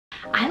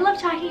I love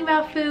talking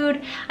about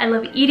food, I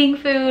love eating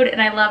food, and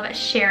I love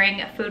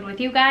sharing food with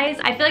you guys.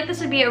 I feel like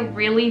this would be a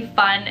really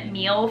fun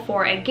meal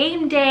for a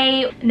game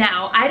day.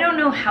 Now, I don't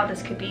know how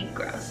this could be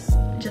gross,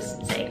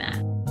 just saying that.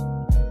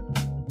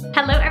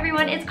 Hello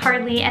everyone, it's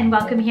Karlee and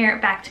welcome here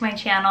back to my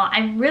channel.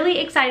 I'm really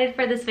excited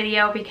for this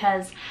video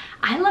because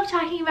I love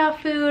talking about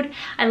food,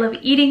 I love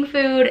eating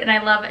food, and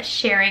I love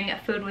sharing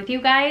food with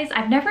you guys.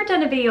 I've never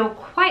done a video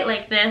quite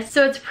like this,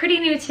 so it's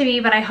pretty new to me,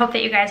 but I hope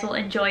that you guys will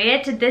enjoy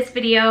it. This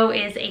video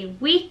is a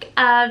week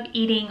of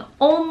eating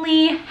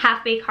only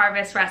Half-Baked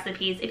Harvest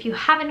recipes. If you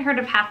haven't heard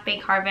of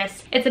Half-Baked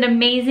Harvest, it's an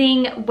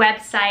amazing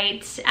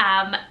website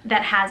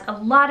that has a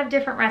lot of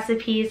different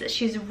recipes.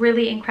 She's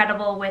really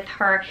incredible with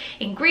her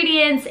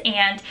ingredients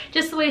and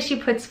just the way she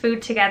puts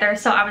food together.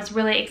 So I was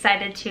really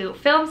excited to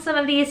film some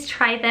of these,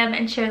 try them,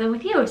 and share them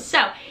with you.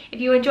 So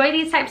if you enjoy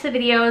these types of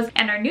videos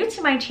and are new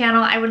to my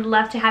channel, I would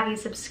love to have you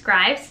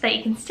subscribe so that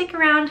you can stick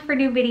around for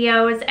new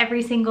videos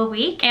every single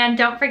week. And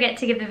don't forget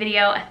to give the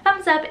video a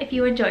thumbs up if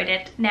you enjoyed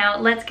it. Now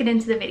let's get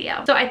into the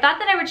video. So I thought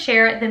that I would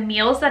share the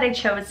meals that I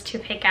chose to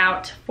pick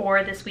out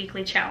for this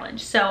weekly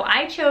challenge. So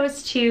I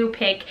chose to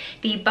pick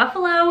the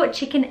buffalo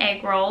chicken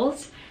egg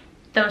rolls.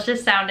 Those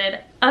just sounded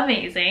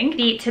amazing.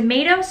 The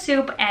tomato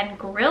soup and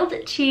grilled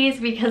cheese,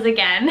 because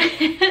again,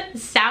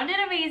 sounded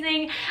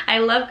amazing. I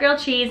love grilled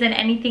cheese and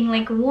anything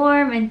like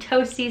warm and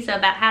toasty, so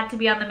that had to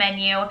be on the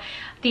menu.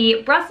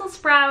 The Brussels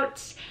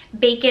sprout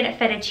bacon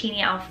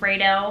fettuccine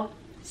alfredo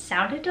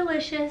sounded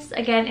delicious.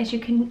 Again, as you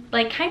can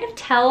like kind of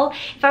tell,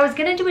 if I was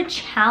gonna do a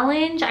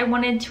challenge, I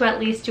wanted to at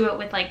least do it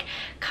with like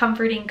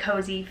comforting,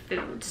 cozy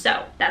food.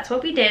 So that's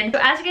what we did. So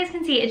as you guys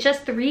can see, it's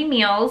just 3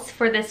 meals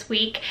for this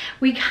week.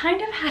 We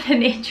kind of had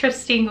an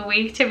interesting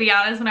week, to be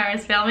honest, when I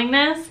was filming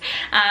this.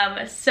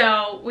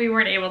 So we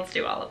weren't able to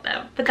do all of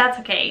them, but that's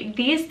okay.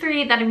 These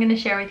 3 that I'm gonna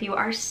share with you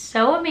are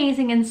so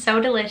amazing and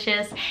so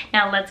delicious.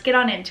 Now let's get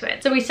on into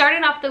it. So we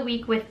started off the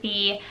week with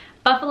the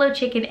buffalo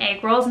chicken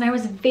egg rolls, and I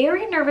was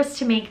very nervous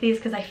to make these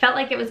because I felt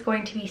like it was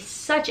going to be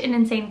such an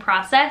insane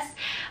process,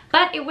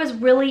 but it was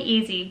really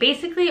easy.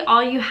 Basically,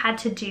 all you had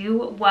to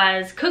do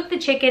was cook the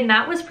chicken.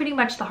 That was pretty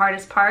much the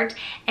hardest part,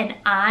 and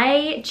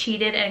I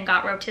cheated and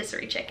got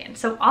rotisserie chicken.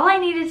 So all I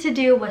needed to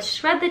do was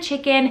shred the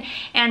chicken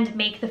and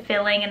make the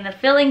filling, and the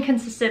filling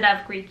consisted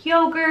of Greek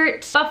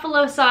yogurt,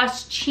 buffalo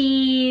sauce,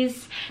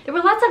 cheese. There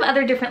were lots of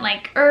other different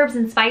like herbs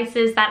and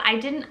spices that I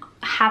didn't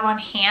have on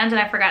hand and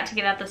I forgot to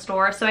get at the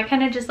store, so I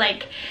kind of just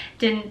like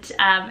didn't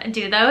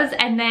do those.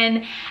 And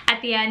then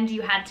at the end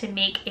you had to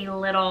make a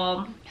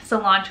little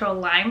cilantro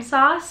lime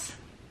sauce.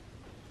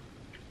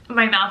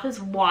 My mouth is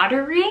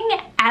watering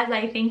as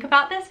I think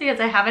about this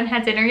because I haven't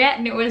had dinner yet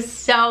and it was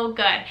so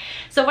good.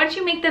 So once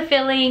you make the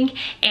filling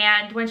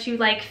and once you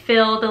like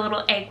fill the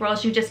little egg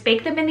rolls, you just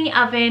bake them in the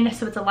oven,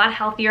 so it's a lot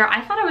healthier. I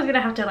thought I was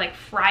gonna have to like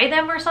fry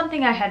them or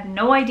something. I had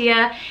no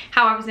idea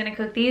how I was gonna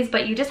cook these,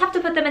 but you just have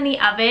to put them in the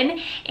oven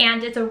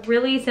and it's a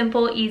really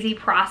simple, easy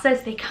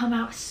process. They come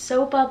out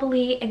so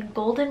bubbly and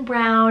golden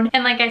brown,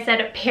 and like I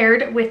said,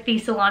 paired with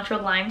the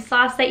cilantro lime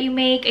sauce that you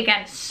make.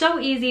 Again, so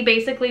easy,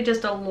 basically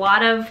just a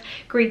lot of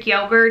Greek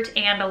yogurt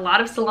and a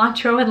lot of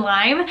cilantro and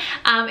lime.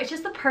 It's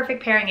just the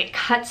perfect pairing. It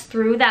cuts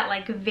through that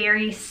like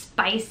very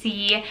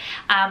spicy,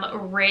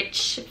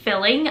 rich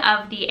filling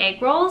of the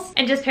egg rolls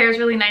and just pairs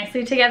really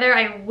nicely together.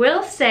 I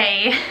will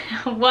say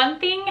one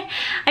thing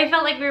I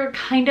felt like we were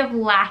kind of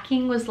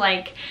lacking was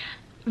like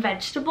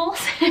vegetables,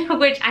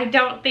 which I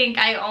don't think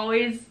I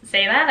always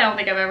say that. I don't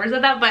think I've ever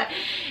said that, but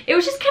it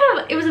was just kind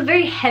of, it was a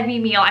very heavy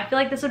meal. I feel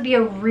like this would be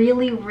a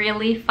really,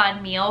 really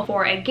fun meal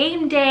for a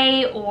game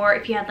day, or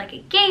if you had like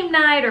a game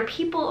night or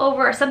people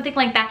over or something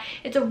like that.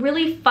 It's a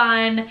really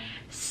fun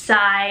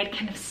side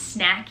kind of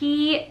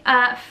snacky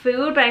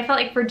food, but I felt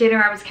like for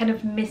dinner I was kind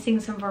of missing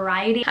some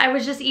variety. I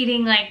was just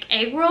eating like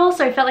egg rolls,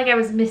 so I felt like I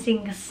was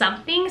missing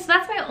something. So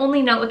that's my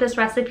only note with this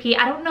recipe.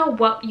 I don't know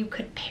what you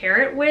could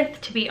pair it with,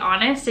 to be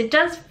honest. It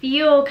does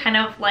feel kind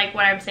of like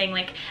what I'm saying,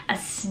 like a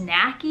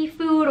snacky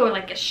food or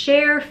like a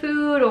share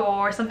food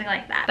or something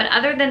like that. But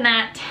other than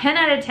that, 10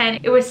 out of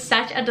 10. It was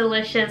such a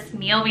delicious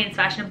meal. Me and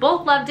Sebastian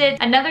both loved it.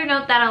 Another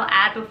note that I'll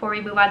add before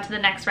we move on to the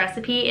next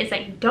recipe is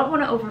that you don't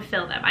want to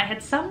overfill them. I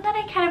had some that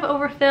I kind of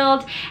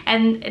overfilled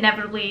and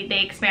inevitably they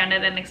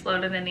expanded and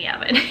exploded in the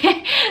oven.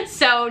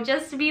 So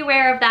just be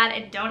aware of that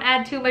and don't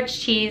add too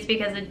much cheese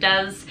because it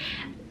does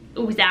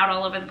ooze out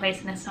all over the place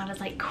and it's not as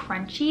like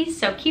crunchy.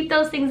 So keep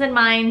those things in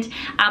mind,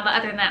 but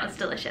other than that, it was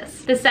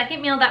delicious. The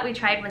second meal that we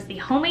tried was the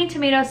homemade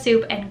tomato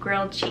soup and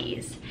grilled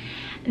cheese.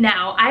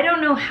 Now, I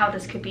don't know how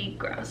this could be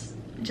gross.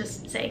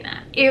 Just saying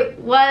that. It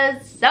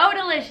was so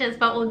delicious,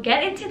 but we'll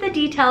get into the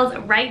details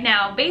right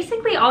now.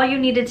 Basically, all you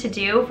needed to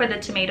do for the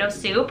tomato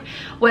soup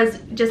was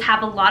just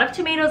have a lot of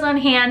tomatoes on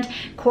hand,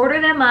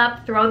 quarter them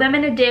up, throw them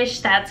in a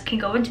dish that can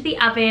go into the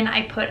oven.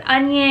 I put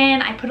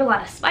onion, I put a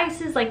lot of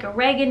spices like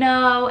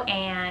oregano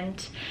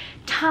and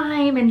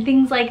thyme and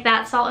things like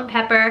that, salt and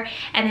pepper,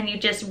 and then you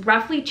just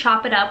roughly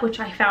chop it up, which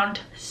I found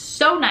so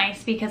so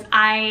nice because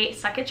I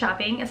suck at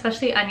chopping,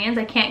 especially onions.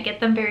 I can't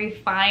get them very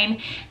fine,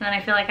 and then I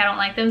feel like I don't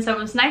like them. So it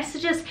was nice to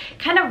just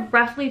kind of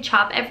roughly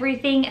chop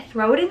everything,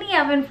 throw it in the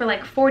oven for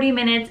like 40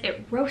 minutes.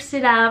 It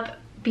roasted up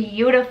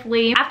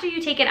beautifully. After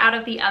you take it out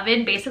of the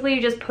oven, basically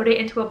you just put it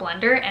into a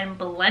blender and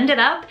blend it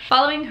up.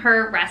 Following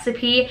her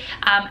recipe,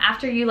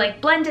 after you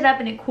like blend it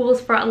up and it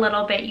cools for a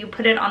little bit, you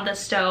put it on the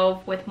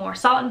stove with more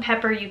salt and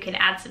pepper. You can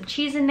add some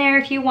cheese in there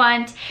if you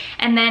want.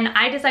 And then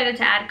I decided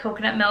to add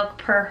coconut milk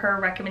per her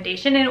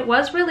recommendation, and it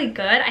was really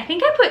good. I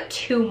think I put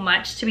too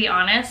much, to be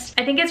honest.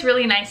 I think it's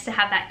really nice to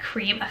have that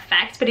cream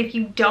effect, but if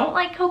you don't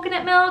like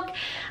coconut milk,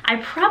 I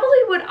probably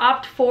would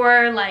opt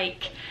for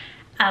like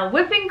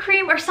whipping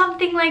cream or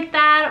something like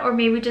that, or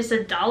maybe just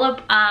a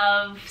dollop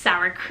of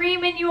sour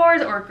cream in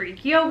yours, or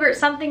Greek yogurt,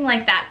 something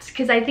like that,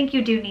 because I think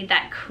you do need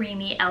that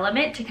creamy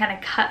element to kind of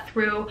cut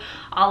through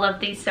all of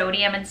the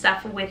sodium and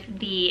stuff with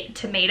the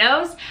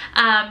tomatoes.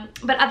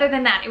 But other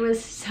than that, it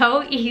was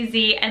so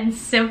easy and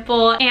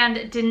simple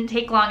and didn't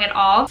take long at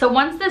all. So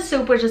once the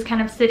soup was just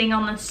kind of sitting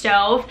on the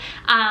stove,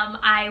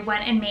 I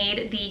went and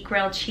made the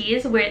grilled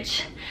cheese,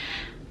 which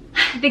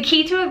the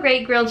key to a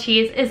great grilled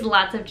cheese is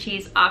lots of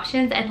cheese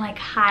options and like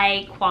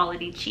high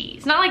quality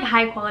cheese. Not like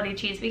high quality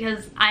cheese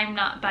because I'm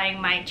not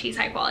buying my cheese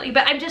high quality,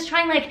 but I'm just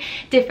trying like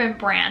different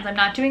brands. I'm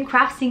not doing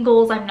Kraft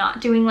singles. I'm not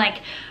doing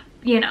like,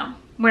 you know,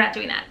 we're not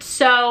doing that.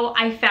 So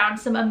I found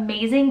some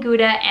amazing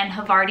Gouda and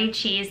Havarti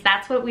cheese.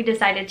 That's what we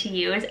decided to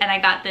use. And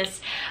I got this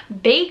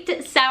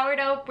baked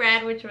sourdough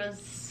bread, which was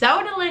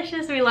so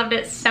delicious. We loved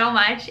it so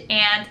much.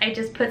 And I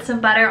just put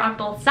some butter on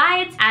both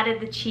sides,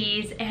 added the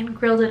cheese, and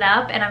grilled it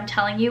up. And I'm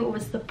telling you, it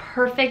was the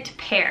perfect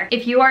pair.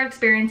 If you are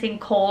experiencing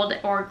cold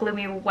or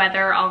gloomy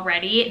weather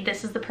already,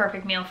 this is the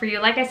perfect meal for you.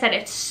 Like I said,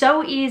 it's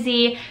so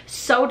easy,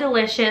 so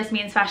delicious.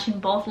 Me and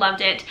Sebastian both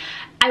loved it.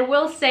 I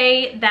will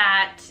say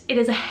that it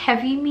is a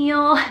heavy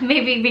meal,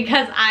 maybe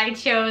because I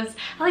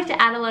like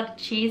to add a lot of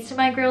cheese to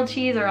my grilled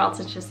cheese, or else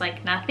it's just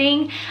like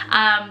nothing.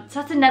 So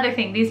that's another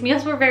thing. These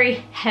meals were very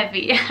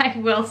heavy, I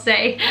will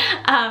say,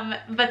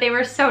 but they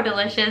were so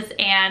delicious.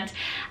 And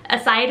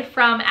aside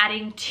from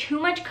adding too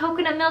much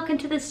coconut milk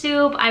into the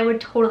soup, I would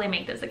totally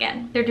make this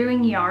again. They're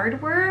doing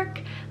yard work,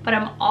 but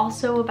I'm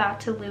also about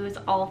to lose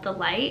all of the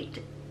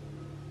light.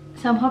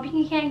 So I'm hoping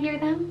you can't hear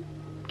them.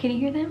 Can you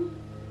hear them?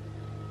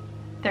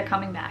 They're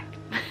coming back.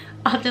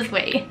 I'll just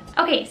wait.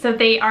 Okay, so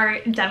they are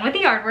done with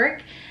the yard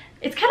work.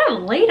 It's kind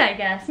of late, I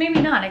guess.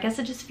 Maybe not. I guess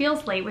it just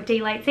feels late with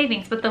daylight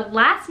savings. But the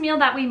last meal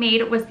that we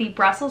made was the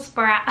Brussels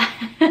sprouts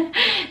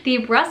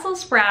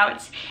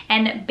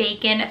and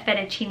bacon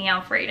fettuccine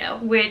alfredo,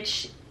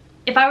 which,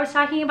 if I was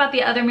talking about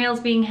the other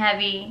meals being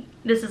heavy,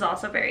 this is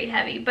also very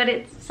heavy, but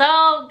it's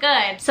so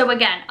good. So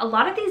again, a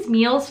lot of these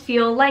meals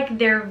feel like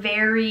they're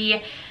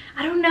very,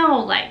 I don't know,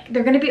 like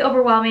they're gonna be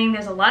overwhelming.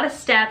 There's a lot of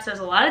steps, there's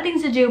a lot of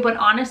things to do, but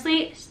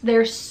honestly,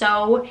 they're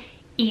so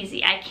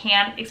easy. I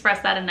can't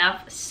express that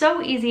enough.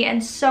 So easy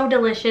and so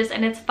delicious,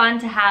 and it's fun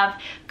to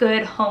have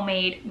good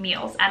homemade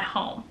meals at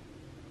home.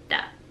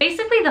 Duh.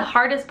 Basically, the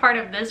hardest part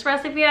of this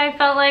recipe, I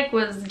felt like,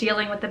 was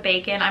dealing with the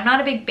bacon. I'm not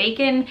a big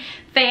bacon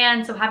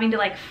fan, so having to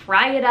like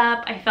fry it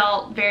up, I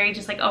felt very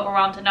just like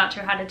overwhelmed and not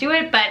sure how to do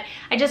it, but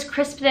I just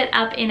crisped it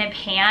up in a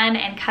pan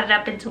and cut it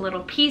up into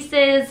little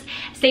pieces.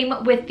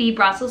 Same with the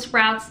Brussels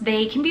sprouts.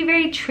 They can be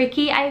very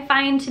tricky, I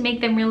find, to make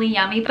them really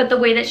yummy, but the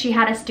way that she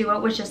had us do it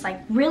was just like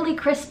really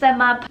crisp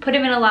them up, put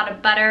them in a lot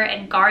of butter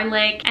and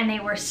garlic, and they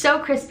were so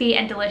crispy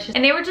and delicious.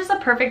 And they were just a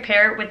perfect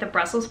pair with the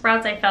Brussels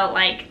sprouts. I felt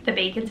like the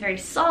bacon's very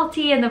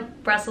salty and the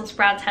Brussels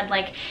sprouts had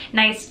like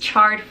nice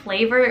charred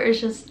flavor. It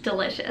was just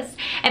delicious.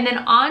 And then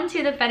on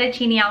to the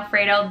fettuccine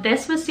alfredo.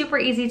 This was super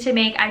easy to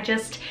make. I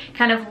just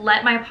kind of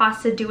let my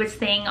pasta do its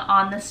thing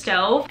on the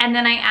stove, and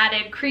then I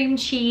added cream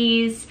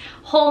cheese,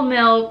 whole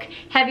milk,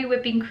 heavy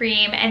whipping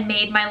cream, and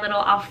made my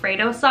little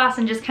alfredo sauce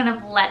and just kind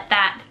of let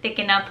that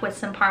thicken up with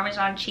some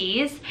Parmesan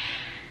cheese.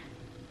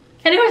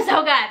 And it was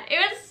so good. It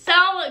was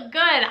so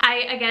good.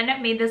 I,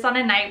 again, made this on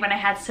a night when I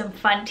had some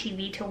fun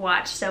TV to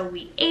watch. So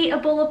we ate a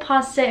bowl of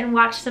pasta and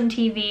watched some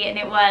TV, and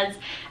it was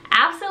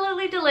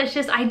absolutely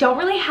delicious. I don't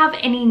really have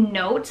any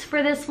notes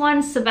for this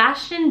one.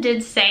 Sebastian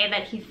did say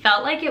that he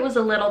felt like it was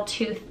a little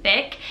too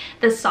thick,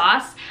 the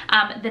sauce,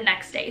 the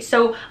next day.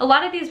 So a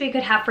lot of these we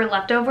could have for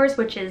leftovers,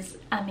 which is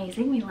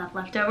amazing. We love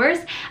leftovers.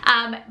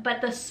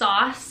 But the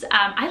sauce,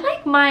 I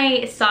like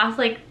my sauce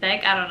like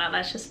thick. I don't know,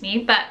 that's just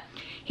me, but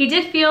he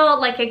did feel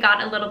like it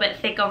got a little bit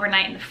thick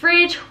overnight in the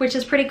fridge, which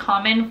is pretty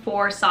common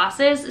for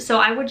sauces. So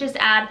I would just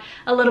add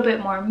a little bit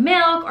more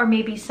milk or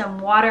maybe some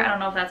water. I don't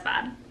know if that's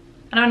bad.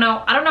 I don't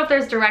know if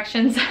there's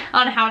directions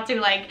on how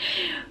to like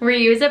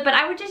reuse it, but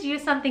I would just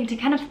use something to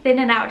kind of thin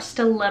it out just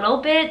a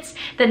little bit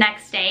the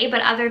next day.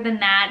 But other than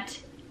that,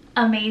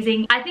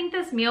 amazing. I think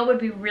this meal would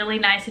be really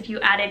nice if you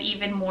added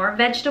even more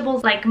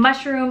vegetables like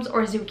mushrooms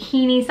or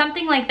zucchini,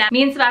 something like that.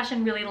 Me and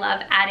Sebastian really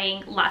love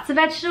adding lots of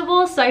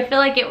vegetables, so I feel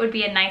like it would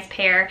be a nice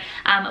pair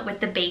with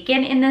the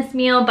bacon in this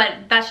meal, but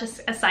that's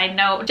just a side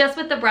note. Just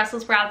with the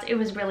Brussels sprouts, it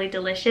was really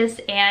delicious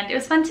and it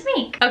was fun to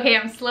make. Okay,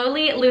 I'm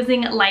slowly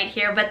losing light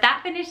here, but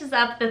that finishes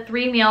up the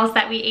 3 meals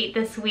that we ate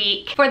this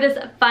week for this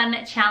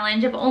fun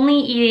challenge of only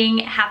eating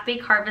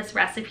half-baked harvest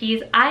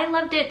recipes. I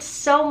loved it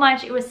so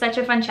much. It was such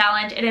a fun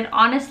challenge, and it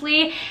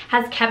honestly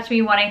has kept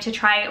me wanting to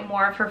try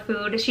more of her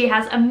food. She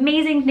has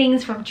amazing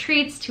things from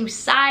treats to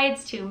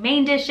sides to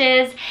main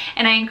dishes,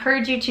 and I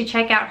encourage you to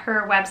check out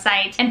her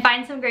website and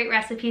find some great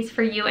recipes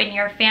for you and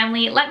your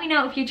family. Let me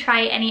know if you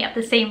try any of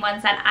the same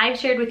ones that I've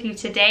shared with you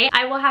today.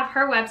 I will have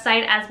her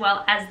website as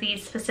well as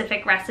these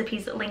specific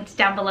recipes linked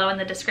down below in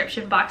the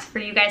description box for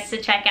you guys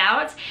to check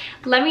out.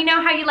 Let me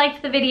know how you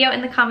liked the video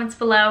in the comments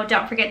below.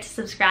 Don't forget to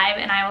subscribe,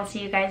 and I will see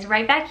you guys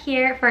right back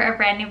here for a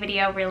brand new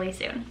video really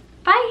soon.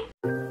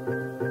 Bye!